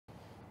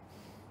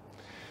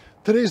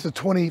Today is the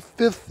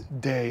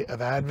 25th day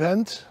of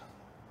Advent,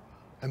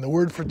 and the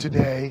word for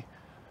today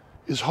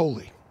is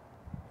holy.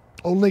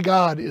 Only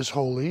God is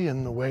holy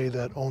in the way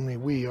that only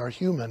we are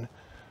human.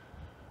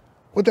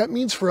 What that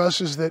means for us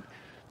is that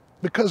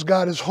because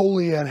God is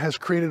holy and has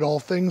created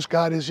all things,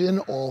 God is in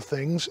all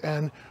things,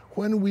 and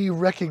when we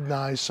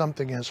recognize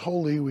something as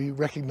holy, we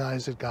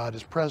recognize that God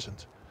is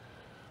present.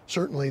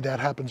 Certainly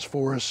that happens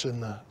for us in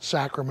the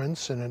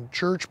sacraments and in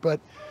church, but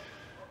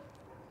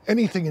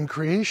anything in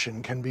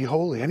creation can be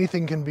holy.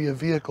 Anything can be a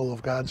vehicle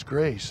of God's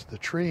grace. The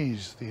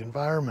trees, the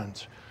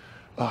environment,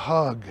 a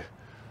hug,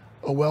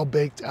 a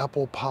well-baked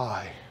apple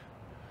pie.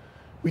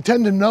 We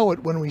tend to know it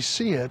when we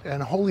see it,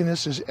 and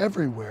holiness is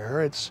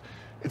everywhere. It's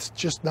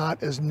just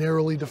not as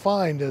narrowly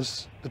defined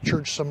as the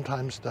church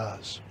sometimes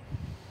does.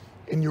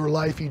 In your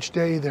life each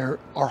day, there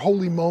are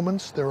holy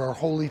moments, there are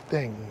holy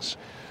things,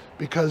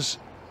 because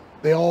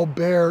they all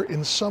bear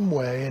in some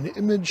way an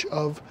image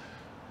of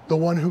the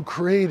one who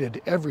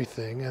created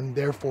everything and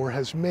therefore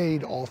has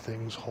made all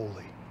things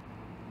holy.